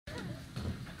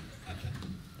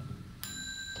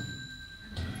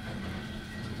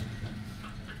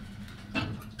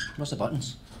Where's the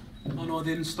buttons? Oh no,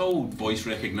 they installed voice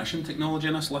recognition technology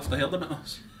in this lift. I heard about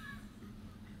this.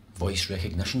 Voice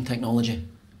recognition technology?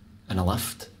 In a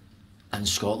lift? In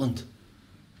Scotland?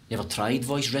 You ever tried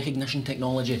voice recognition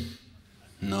technology?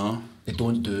 No. They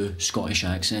don't do Scottish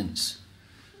accents.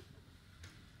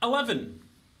 11.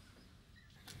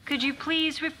 Could you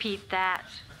please repeat that?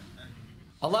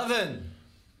 11.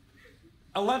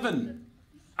 11.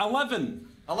 11.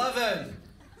 11.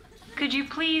 Could you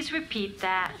please repeat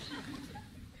that?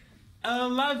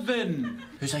 11.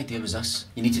 Whose idea was this?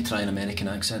 You need to try an American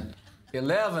accent.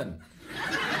 11.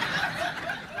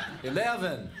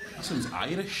 11. That sounds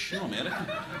Irish, not American.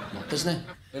 What, doesn't it?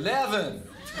 11.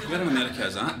 Where in America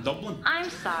is that? Dublin? I'm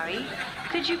sorry.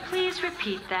 Could you please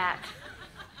repeat that?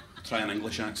 Try an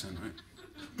English accent,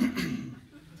 right?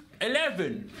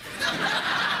 11.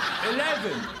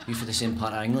 11. You for the same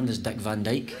part of England as Dick Van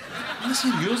Dyke?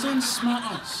 Listen, yours then, smart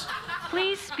ass.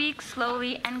 Please speak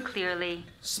slowly and clearly.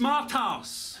 Smart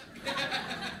ass.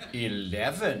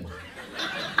 11.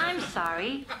 I'm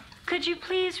sorry. Could you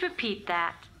please repeat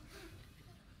that?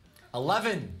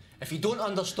 11. If you don't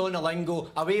understand the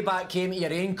lingo, away back home to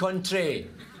your own country.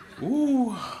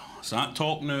 Ooh, is that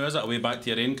talk now, is it? Away back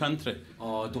to your own country?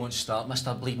 Oh, don't start,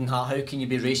 Mr. Bleeding Heart. How can you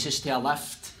be racist to a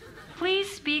lift?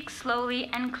 Please speak slowly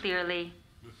and clearly.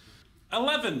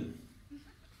 11.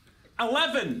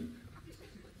 11.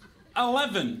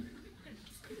 11.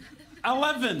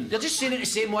 11. You're just saying it the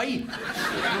same way.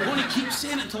 I'm going to keep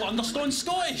saying it till I understand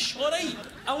Scottish, all right?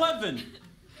 11.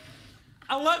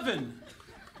 11.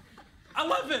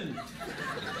 11. 11.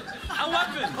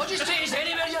 I'll just take us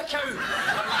anywhere, you cow.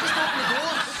 Just open the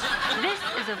doors. This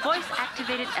is a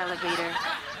voice-activated elevator.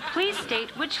 Please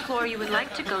state which floor you would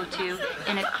like to go to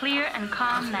in a clear and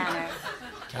calm manner.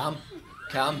 Calm.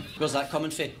 Calm. Where's that coming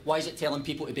from? Why is it telling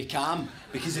people to be calm?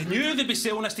 Because they knew they'd be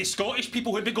selling this to Scottish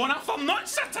people who'd be going off for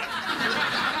nuts at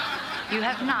it. You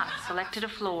have not selected a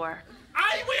floor.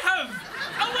 Aye, we have!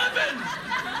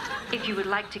 11! If you would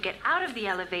like to get out of the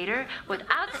elevator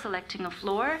without selecting a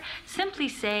floor, simply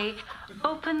say,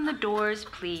 "Open the doors,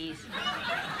 please."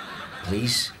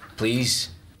 Please, please,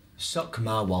 suck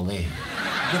my wally.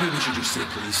 Maybe we should just say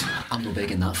please. I'm not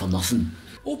begging that for nothing.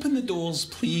 Open the doors,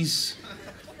 please.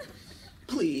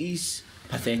 Please.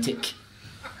 Pathetic.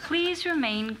 Please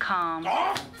remain calm.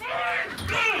 Oh,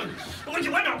 what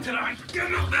you went up to that?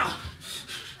 Get up there.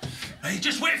 Hey,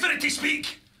 just wait for it to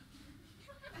speak.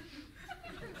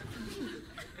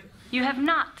 You have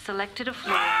not selected a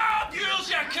floor. Ah, Bules,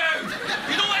 you cow!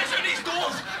 You don't let us out these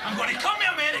doors. I'm going to come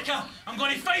to America. I'm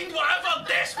going to find whatever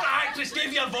desperate actress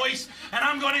gave you a voice, and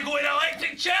I'm going to go in an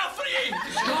electric chair for you.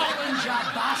 Scotland, you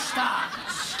bastard!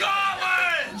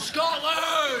 Scotland!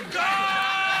 Scotland! Scotland!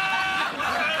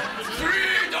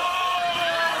 Freedom!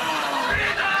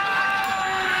 Freedom!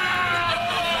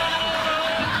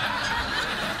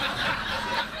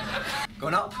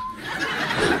 Going up.